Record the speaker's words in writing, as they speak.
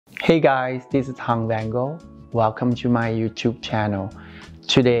Hey guys, this is Vanngo. Welcome to my YouTube channel.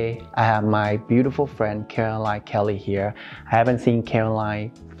 Today I have my beautiful friend Caroline Kelly here. I haven't seen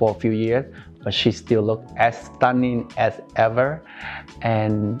Caroline for a few years, but she still looks as stunning as ever.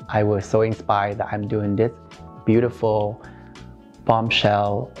 And I was so inspired that I'm doing this beautiful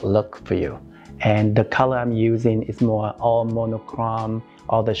bombshell look for you. And the color I'm using is more all monochrome,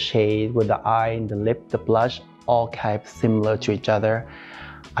 all the shade with the eye and the lip, the blush, all kind of similar to each other.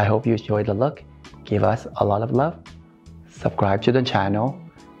 I hope you enjoy the look. Give us a lot of love. Subscribe to the channel.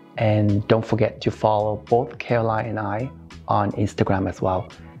 And don't forget to follow both Caroline and I on Instagram as well.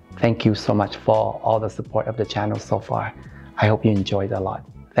 Thank you so much for all the support of the channel so far. I hope you enjoyed a lot.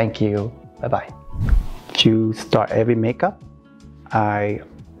 Thank you. Bye-bye. To start every makeup, I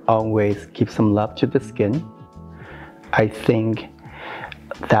always give some love to the skin. I think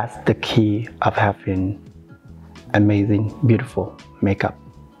that's the key of having amazing, beautiful makeup.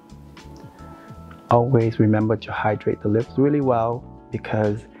 Always remember to hydrate the lips really well,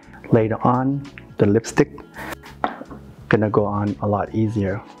 because later on the lipstick gonna go on a lot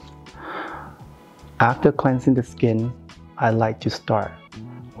easier. After cleansing the skin, I like to start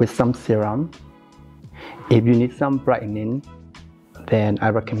with some serum. If you need some brightening, then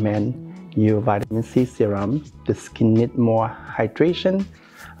I recommend you vitamin C serum. The skin needs more hydration,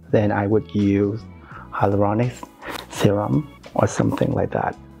 then I would use hyaluronic serum or something like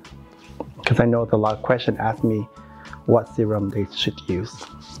that. Because I know a lot of questions ask me what serum they should use.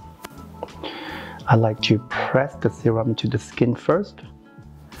 I like to press the serum to the skin first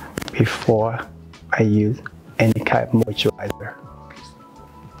before I use any kind of moisturizer.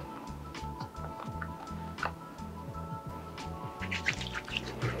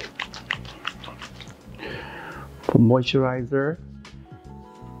 For moisturizer,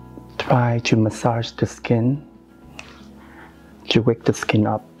 try to massage the skin to wake the skin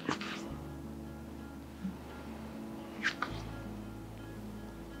up.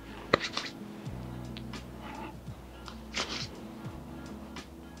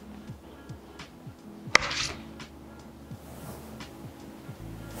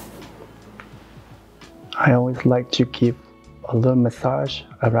 I always like to give a little massage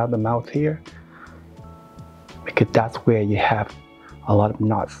around the mouth here, because that's where you have a lot of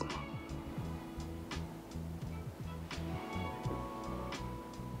knots.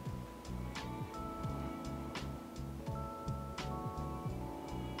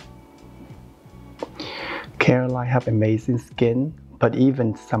 Caroline have amazing skin, but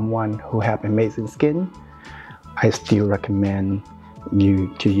even someone who have amazing skin, I still recommend you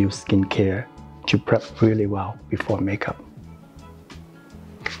to use skincare to prep really well before makeup.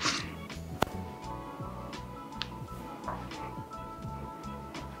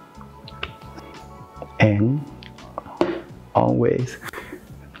 And always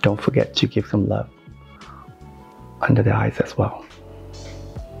don't forget to give some love under the eyes as well.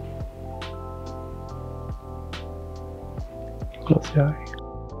 Close your eye.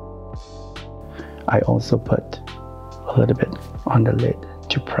 I also put a little bit on the lid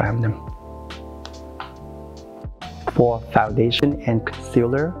to prime them. For foundation and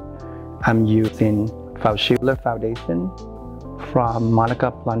concealer, I'm using Concealer Foundation from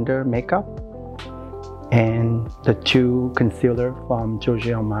Monica Blunder Makeup and the two concealer from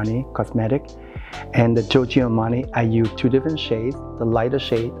Giorgio Armani Cosmetic. And the Giorgio Armani, I use two different shades. The lighter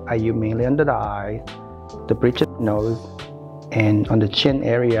shade I use mainly under the eyes, the bridge of the nose, and on the chin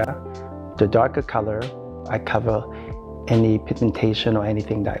area. The darker color, I cover any pigmentation or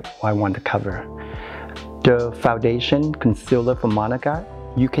anything that I want to cover. The foundation concealer from Monica,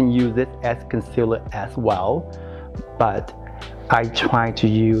 you can use it as concealer as well, but I try to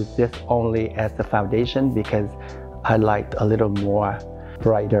use this only as the foundation because I like a little more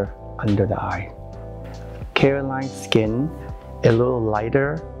brighter under the eye. Caroline's skin a little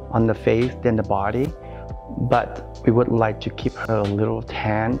lighter on the face than the body, but we would like to keep her a little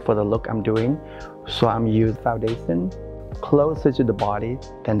tan for the look I'm doing, so I'm using foundation closer to the body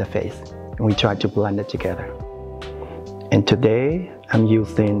than the face. And we try to blend it together. And today I'm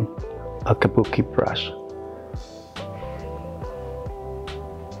using a kabuki brush.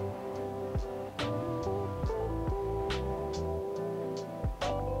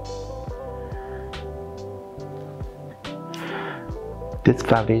 This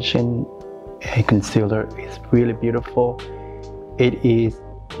foundation and concealer is really beautiful. It is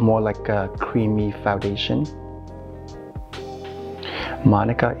more like a creamy foundation.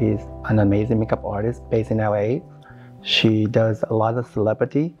 Monica is an amazing makeup artist based in LA. She does a lot of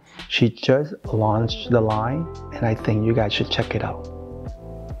celebrity. She just launched the line, and I think you guys should check it out.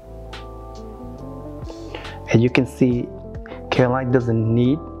 And you can see Caroline doesn't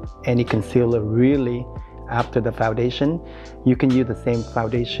need any concealer really after the foundation. You can use the same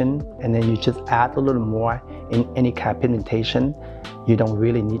foundation and then you just add a little more in any kind of pigmentation. You don't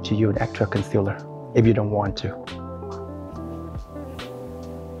really need to use extra concealer if you don't want to.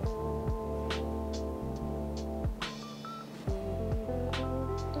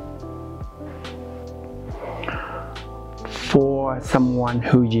 For someone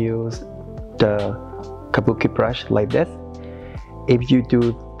who uses the kabuki brush like this, if you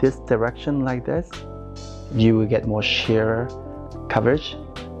do this direction like this, you will get more sheer coverage.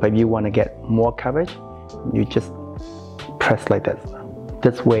 But if you want to get more coverage, you just press like this.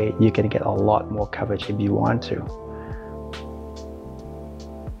 This way you can get a lot more coverage if you want to.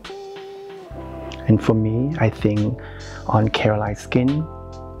 And for me, I think on Caroline's skin,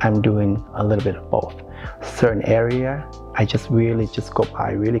 I'm doing a little bit of both. Certain area, I just really go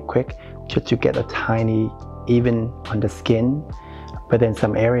by really quick just to get a tiny even on the skin. But then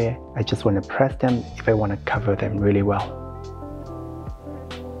some area, I just want to press them if I want to cover them really well.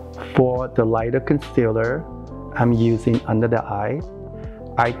 For the lighter concealer, I'm using under the eye.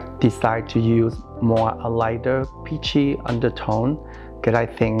 I decide to use more a lighter peachy undertone because I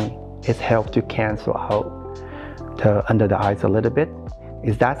think it helps to cancel out the under the eyes a little bit.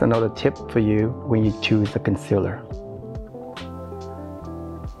 That's another tip for you when you choose a concealer.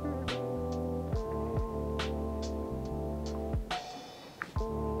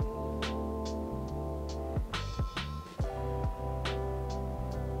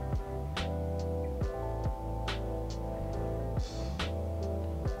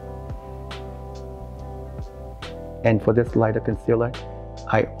 And for this lighter concealer,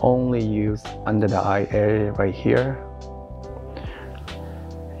 I only use under the eye area right here.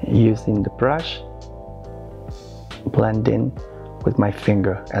 Using the brush, blend in with my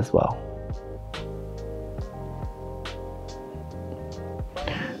finger as well.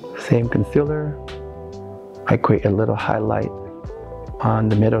 Same concealer, I create a little highlight on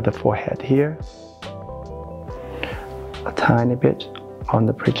the middle of the forehead here. A tiny bit on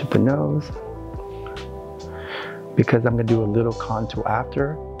the bridge of the nose. Because I'm going to do a little contour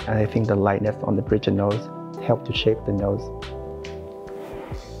after, and I think the lightness on the bridge of the nose helps to shape the nose.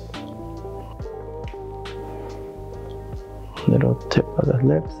 Little tip of the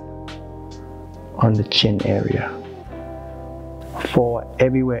lips on the chin area. For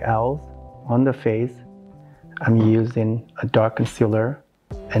everywhere else on the face, I'm using a dark concealer,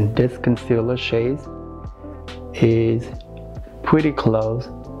 and this concealer shade is pretty close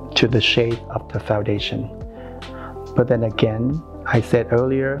to the shade of the foundation. But then again, I said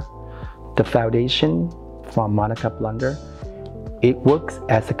earlier, the foundation from Monica Blender, it works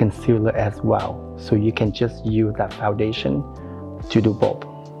as a concealer as well. So you can just use that foundation to do both.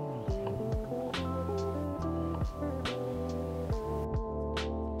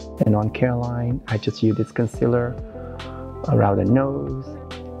 And on Caroline, I just use this concealer around the nose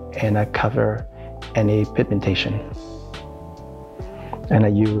and I cover any pigmentation. And I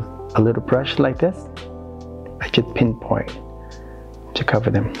use a little brush like this. I just pinpoint to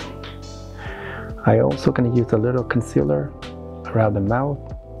cover them. I also gonna use a little concealer around the mouth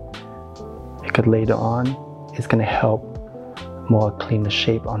because later on it's gonna help more clean the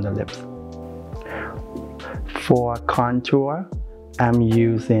shape on the lips. For contour, I'm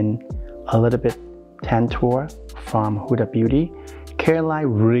using a little bit Tantour from Huda Beauty. Caroline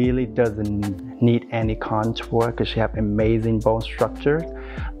really doesn't need any contour because she has amazing bone structure,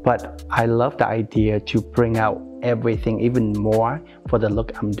 but I love the idea to bring out everything even more for the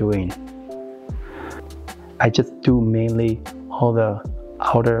look I'm doing. I just do mainly all the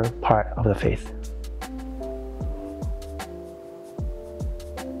outer part of the face.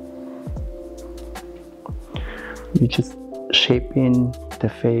 You just shape in the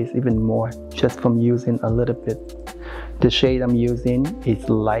face even more just from using a little bit. The shade I'm using is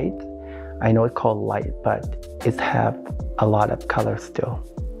light. I know it's called light, but it have a lot of color still.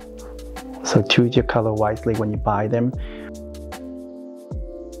 So choose your color wisely when you buy them.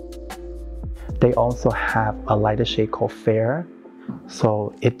 They also have a lighter shade called Fair.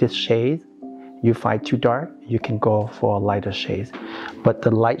 So if this shade you find too dark, you can go for a lighter shade. But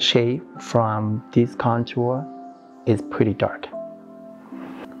the light shade from this contour is pretty dark.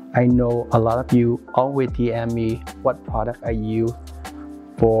 I know a lot of you always DM me what product I use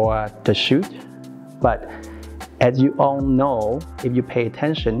for the shoot, but as you all know, if you pay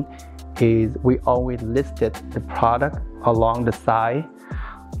attention, is we always listed the product along the side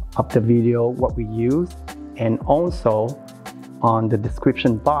of the video what we use, and also on the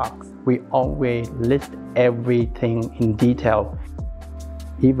description box we always list everything in detail,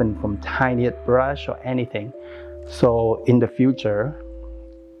 even from tiniest brush or anything. So in the future,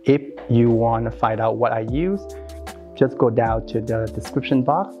 if you want to find out what I use, just go down to the description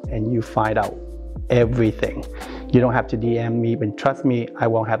box and you find out everything. You don't have to DM me, but trust me, I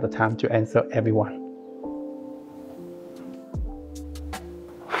won't have the time to answer everyone.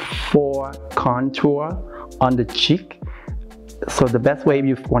 For contour on the cheek, so the best way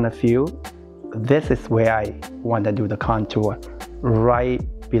you want to feel, this is where I want to do the contour, right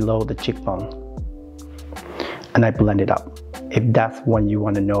below the cheekbone. And I blend it up. If that's when you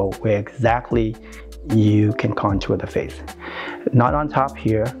want to know where exactly you can contour the face. Not on top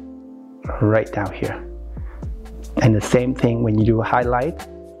here, right down here. And the same thing when you do a highlight,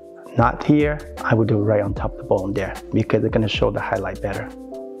 not here, I will do it right on top of the bone there, because it's going to show the highlight better.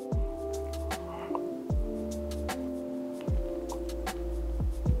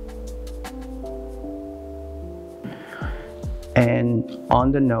 And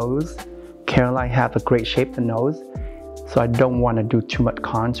on the nose, Caroline have a great shape of the nose, so I don't want to do too much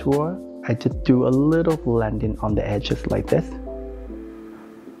contour. I just do a little blending on the edges like this.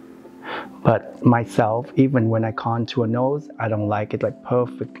 But myself, even when I contour nose, I don't like it like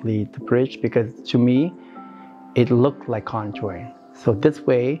perfectly the bridge, because to me, it looked like contouring. So this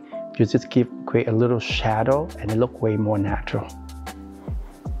way, you just create a little shadow and it look way more natural.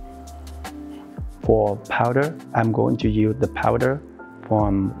 For powder, I'm going to use the powder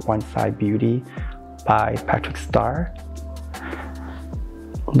from One Side Beauty by Patrick Starr.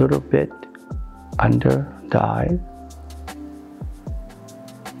 A little bit under the eye.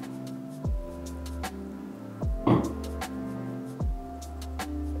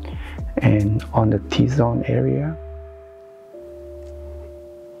 And on the T-zone area.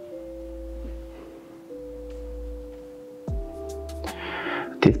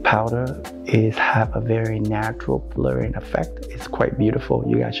 This powder have a very natural blurring effect. It's quite beautiful.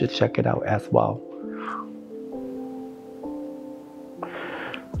 You guys should check it out as well.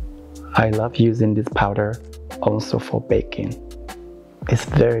 I love using this powder also for baking. It's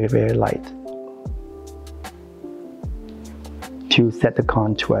very, very light. To set the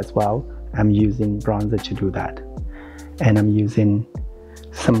contour as well, I'm using bronzer to do that. And I'm using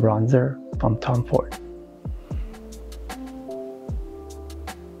some bronzer from Tom Ford.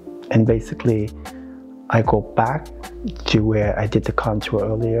 And basically, I go back to where I did the contour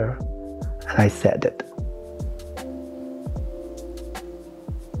earlier and I set it.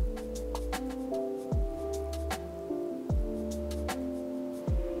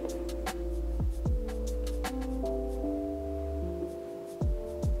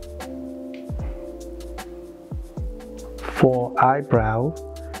 For eyebrow,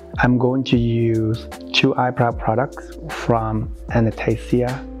 I'm going to use two eyebrow products from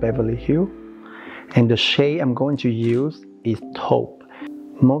Anastasia Beverly Hills, and the shade I'm going to use is taupe.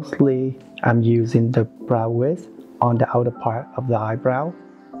 Mostly I'm using the brow width on the outer part of the eyebrow,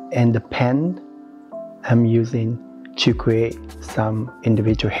 and the pen I'm using to create some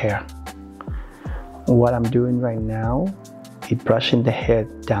individual hair. What I'm doing right now is brushing the hair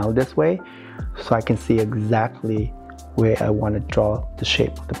down this way so I can see exactly where I want to draw the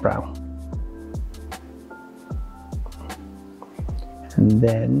shape of the brow. And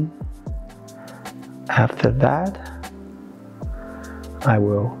then after that, I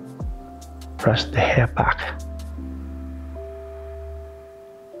will brush the hair back.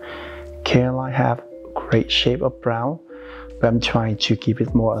 Caroline have great shape of brow, but I'm trying to keep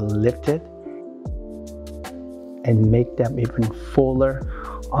it more lifted and make them even fuller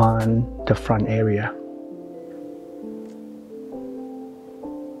on the front area.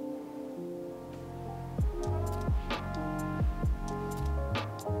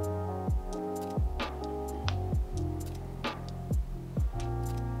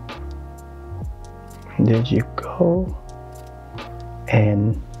 There you go.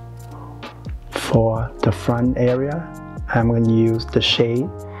 And for the front area, I'm going to use the shade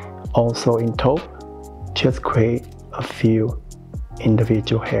also in taupe, just create a few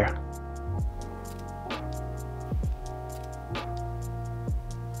individual hair.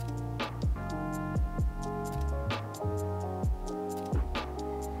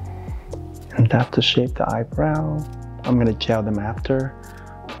 And that's to shape the eyebrow. I'm going to gel them after,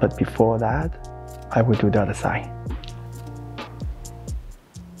 but before that, I will do the other side.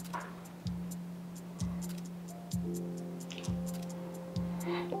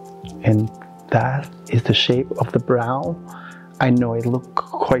 And that is the shape of the brow. I know it looks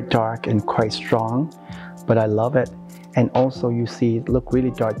quite dark and quite strong, but I love it. And also you see it look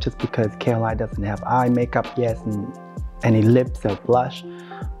really dark just because Caroline doesn't have eye makeup yet and any lips or blush.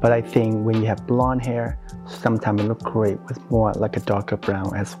 But I think when you have blonde hair, sometimes it looks great with more like a darker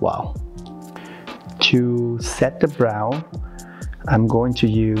brown as well. To set the brow, I'm going to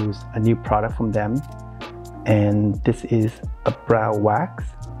use a new product from them, and this is a brow wax.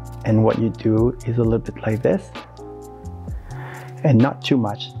 And what you do is a little bit like this, and not too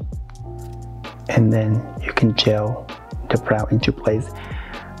much, and then you can gel the brow into place.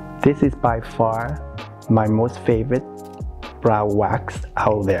 This is by far my most favorite brow wax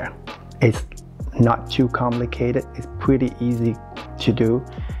out there. It's not too complicated, it's pretty easy to do,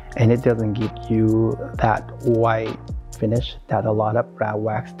 and it doesn't give you that white finish that a lot of brow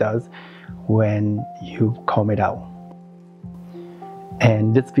wax does when you comb it out.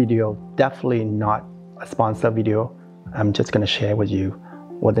 And this video definitely not a sponsor video. I'm just gonna share with you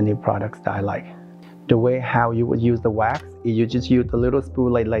what the new products that I like. The way how you would use the wax is you just use a little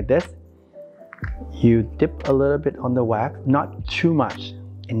spoon like this. You dip a little bit on the wax, not too much,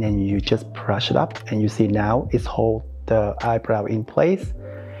 and then you just brush it up, and you see now it's hold the eyebrow in place,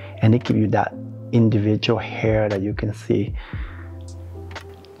 and it gives you that individual hair that you can see.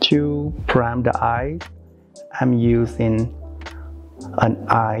 To prime the eyes, I'm using an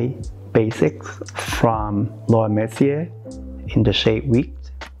eye basics from Laura Mercier in the shade Wheat.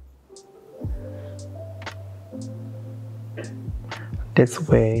 This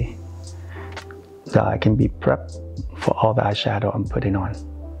way the eye can be prepped for all the eyeshadow I'm putting on.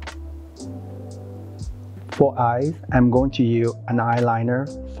 For eyes, I'm going to use an eyeliner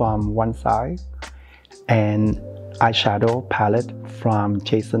from One Size and eyeshadow palette from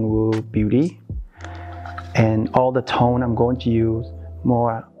Jason Wu Beauty. And all the tone I'm going to use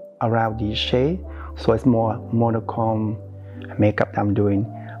more around these shades, so it's more monochrome makeup that I'm doing.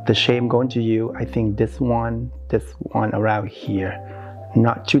 The shade I'm going to use, I think this one around here.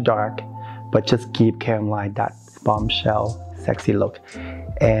 Not too dark, but just keep Caroline that bombshell sexy look.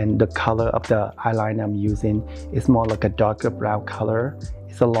 And the color of the eyeliner I'm using is more like a darker brown color.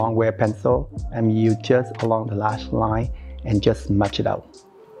 It's a long wear pencil, and you just along the lash line and just smudge it out.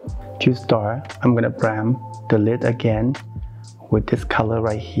 To start, I'm gonna prime the lid again with this color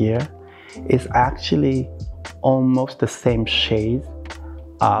right here. It's actually almost the same shade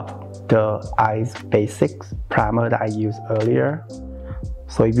of the Eyes Basics primer that I used earlier.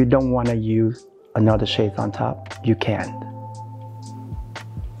 So if you don't want to use another shade on top, you can.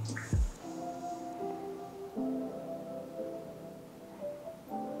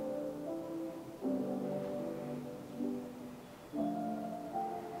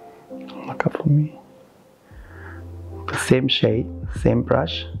 Look up for me. The same shade, same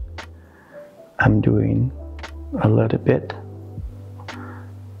brush. I'm doing a little bit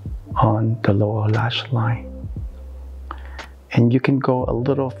on the lower lash line. And you can go a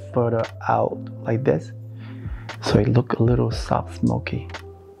little further out like this, so it looks a little soft smoky.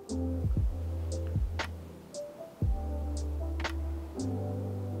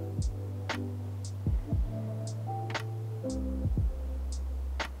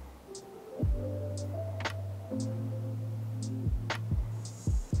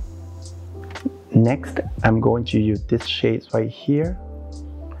 Next, I'm going to use this shade right here,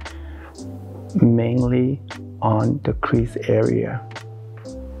 mainly on the crease area.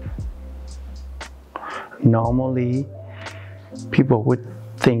 Normally, people would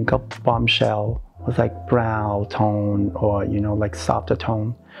think of Bombshell was like brown tone or like softer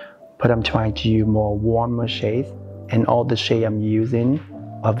tone, but I'm trying to use more warmer shades, and all the shades I'm using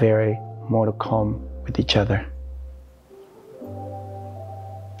are very monochrome with each other.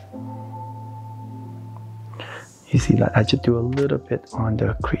 You see that I just do a little bit on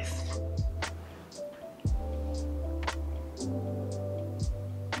the crease.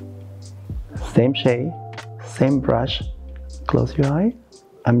 Same shade, same brush. Close your eye.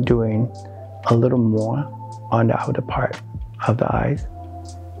 I'm doing a little more on the outer part of the eyes.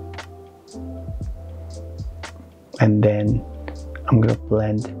 And then I'm gonna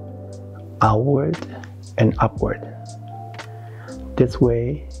blend outward and upward. This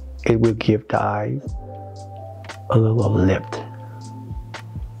way, it will give the eyes a little lift.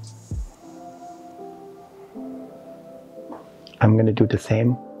 I'm gonna do the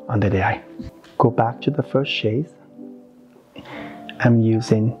same under the eye. Go back to the first shades I'm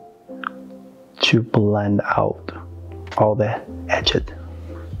using to blend out all the edges.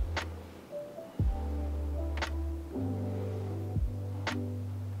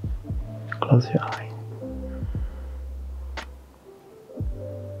 Close your eye.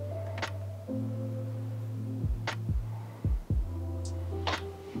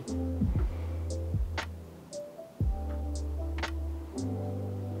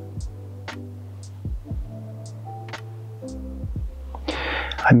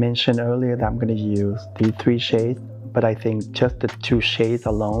 I mentioned earlier that I'm going to use these 3 shades, but I think just the 2 shades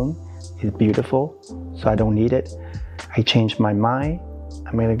alone is beautiful. so I don't need it. I changed my mind.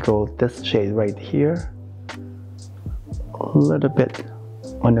 I'm gonna go this shade right here, a little bit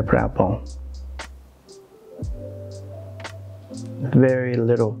on the brow bone, very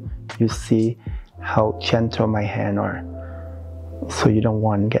little. You see how gentle my hands are, so you don't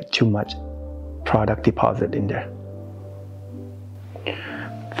want to get too much product deposit in there.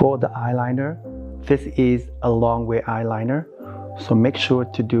 For the eyeliner, this is a long way eyeliner, so make sure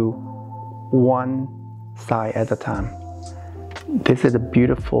to do one side at a time. This is a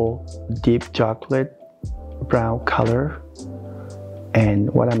beautiful deep chocolate brown color, and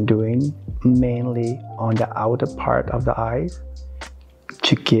what I'm doing mainly on the outer part of the eyes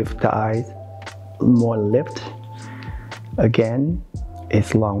to give the eyes more lift. Again,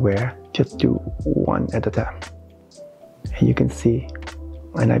 it's long wear, just do one at a time. And you can see,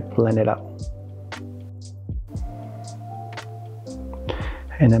 and I blend it out.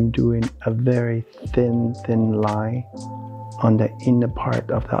 And I'm doing a very thin line on the inner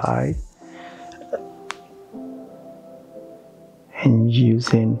part of the eye, and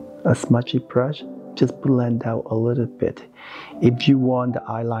using a smudgy brush, just blend out a little bit. If you want the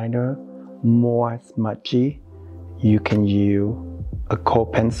eyeliner more smudgy, you can use a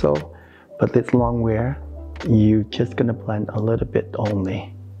cold pencil, but this long wear, you're just gonna blend a little bit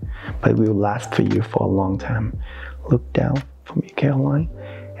only, but it will last for you for a long time. Look down for me, Caroline.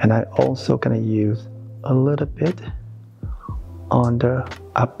 And I also gonna use a little bit on the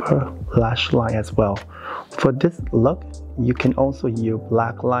upper lash line as well. For this look, you can also use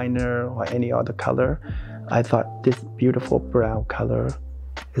black liner or any other color. I thought this beautiful brown color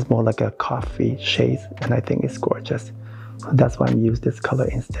is more like a coffee shade, and I think it's gorgeous. So that's why I'm using this color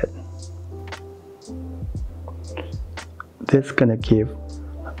instead. This is gonna give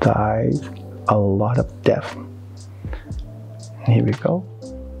the eyes a lot of depth. Here we go.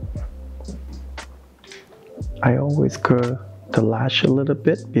 I always curl the lash a little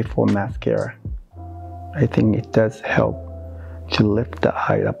bit before mascara. I think it does help to lift the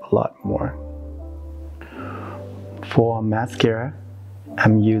eye up a lot more. For mascara,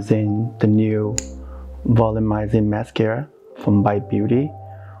 I'm using the new volumizing mascara from By Beauty.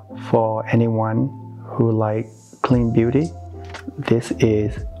 For anyone who like clean beauty, this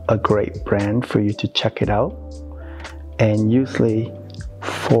is a great brand for you to check it out. And usually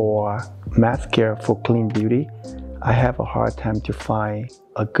for mascara for clean beauty, I have a hard time to find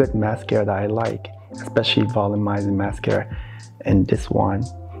a good mascara that I like, especially volumizing mascara, and this one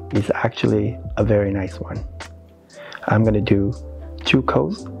is actually a very nice one. I'm gonna do 2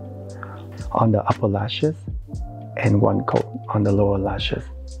 coats on the upper lashes and 1 coat on the lower lashes.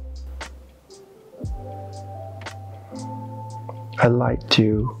 I like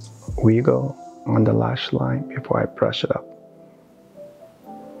to wiggle on the lash line before I brush it up.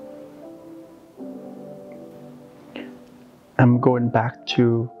 I'm going back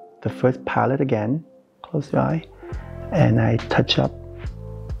to the first palette again, close your eye, and I touch up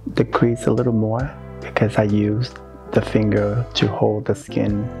the crease a little more because I used the finger to hold the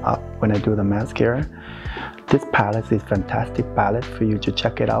skin up when I do the mascara. This palette is a fantastic palette for you to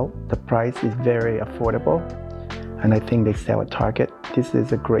check it out. The price is very affordable, and I think they sell at Target. This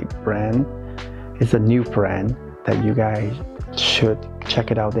is a great brand. It's a new brand that you guys should check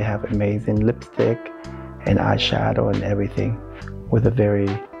it out. They have amazing lipstick and eyeshadow and everything with a very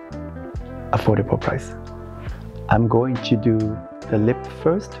affordable price. I'm going to do the lip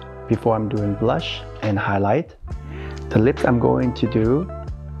first before I'm doing blush and highlight. The lips I'm going to do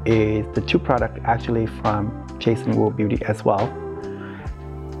is the 2 products actually from Jason Wu Beauty as well.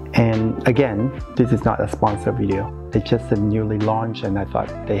 And again, this is not a sponsored video. They just newly launched, and I thought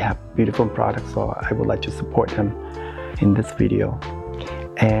they have beautiful products, so I would like to support them in this video.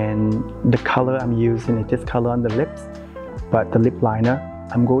 And the color I'm using is this color on the lips, but the lip liner,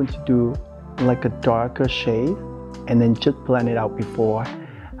 I'm going to do like a darker shade and then just blend it out before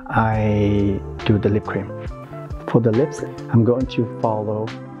I do the lip cream. For the lips, I'm going to follow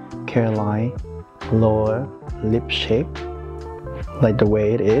Caroline lower lip shape, like the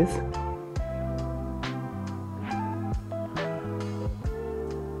way it is.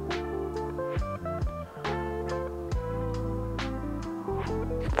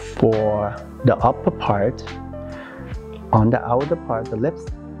 For the upper part, on the outer part, the lips,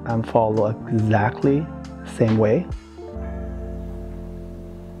 I'm follow exactly the same way.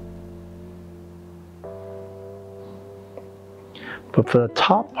 But for the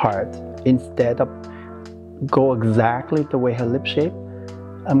top part, instead of go exactly the way her lip shape,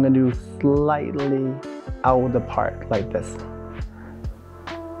 I'm gonna do slightly outer part like this.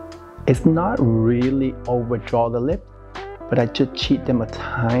 It's not really overdraw the lip, but I just cheat them a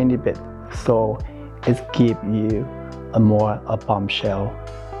tiny bit, so it gives you a bombshell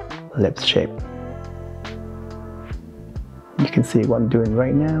lip shape. You can see what I'm doing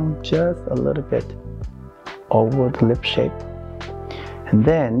right now, just a little bit over the lip shape. And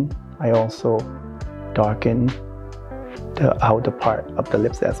then I also darken the outer part of the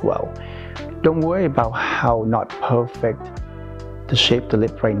lips as well. Don't worry about how not perfect the shape of the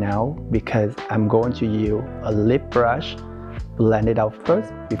lip right now, because I'm going to use a lip brush, blend it out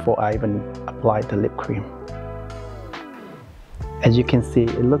first before I even apply the lip cream. As you can see,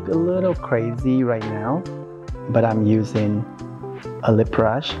 it looks a little crazy right now, but I'm using a lip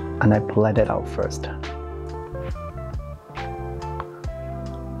brush and I blend it out first.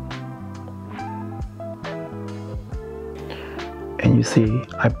 And you see,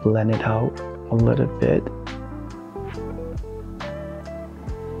 I blend it out a little bit.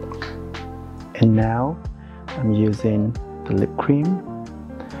 And now I'm using the lip cream,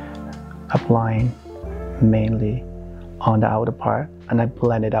 applying mainly on the outer part, and I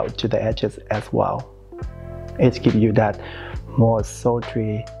blend it out to the edges as well. It gives you that more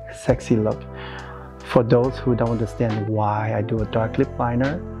sultry, sexy look. For those who don't understand why I do a dark lip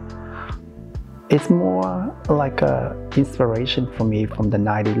liner, it's more like a inspiration for me from the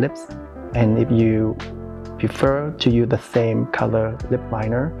 90s lips. And if you prefer to use the same color lip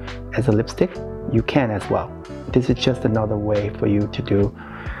liner as a lipstick, you can as well. This is just another way for you to do.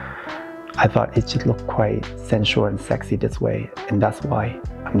 I thought it should look quite sensual and sexy this way, and that's why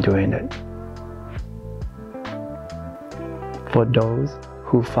I'm doing it. For those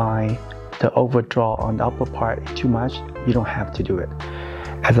who find the overdraw on the upper part too much, you don't have to do it.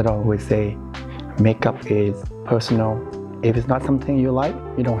 As I always say, makeup is personal. If it's not something you like,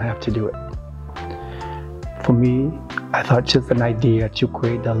 you don't have to do it. For me, I thought just an idea to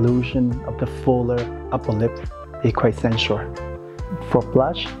create the illusion of the fuller upper lip is quite sensual. For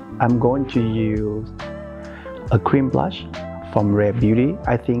blush, I'm going to use a cream blush from Rare Beauty.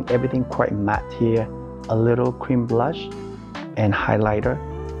 I think everything quite matte here. A little cream blush and highlighter,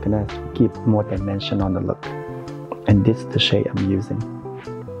 gonna give more dimension on the look. And this is the shade I'm using.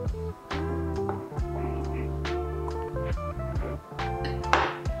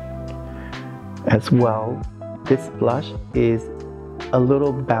 As well, this blush is a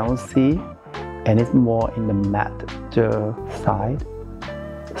little bouncy and it's more in the matte side,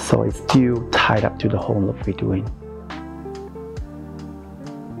 so it's still tied up to the whole look we're doing.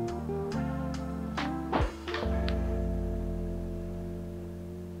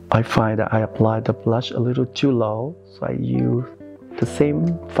 I find that I apply the blush a little too low, so I use the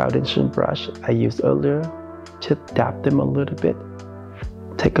same foundation brush I used earlier, just dab them a little bit,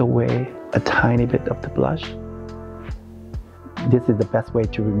 take away a tiny bit of the blush. This is the best way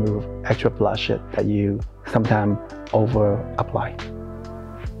to remove extra blush that you sometimes over apply.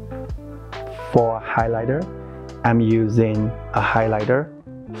 For highlighter, I'm using a highlighter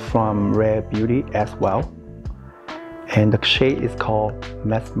from Rare Beauty as well, and the shade is called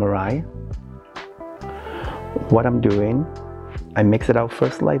Mesmerize. What I'm doing, I mix it out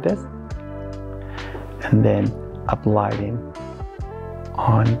first like this, and then applying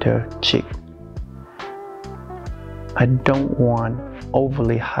on the cheek. I don't want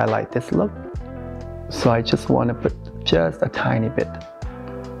overly highlight this look, so I just want to put just a tiny bit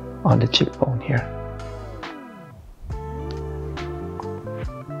on the cheekbone here,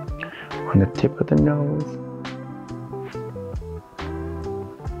 on the tip of the nose,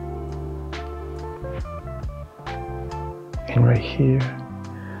 and right here,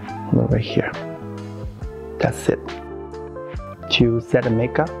 and right here. That's it. To set the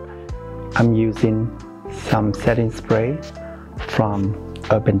makeup, I'm using some setting spray from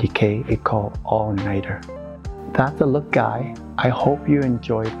Urban Decay. It's called All Nighter. That's the look, guys. I hope you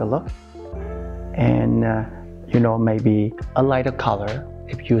enjoyed the look, and you know, maybe a lighter color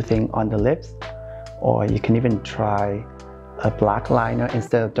if you think on the lips, or you can even try a black liner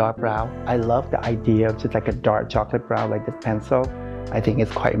instead of dark brown. I love the idea of just like a dark chocolate brown like this pencil. I think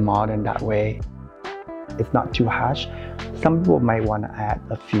it's quite modern that way. It's not too harsh. Some people might want to add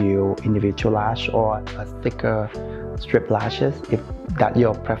a few individual lash or a thicker strip lashes. If that's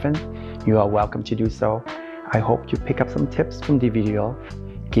your preference, you are welcome to do so. I hope you pick up some tips from the video.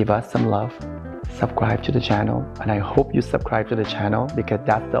 Give us some love, subscribe to the channel, and I hope you subscribe to the channel because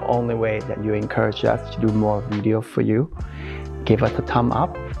that's the only way that you encourage us to do more video for you. Give us a thumb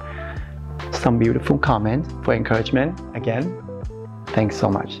up, some beautiful comments for encouragement. Again, thanks so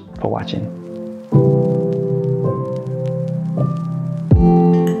much for watching.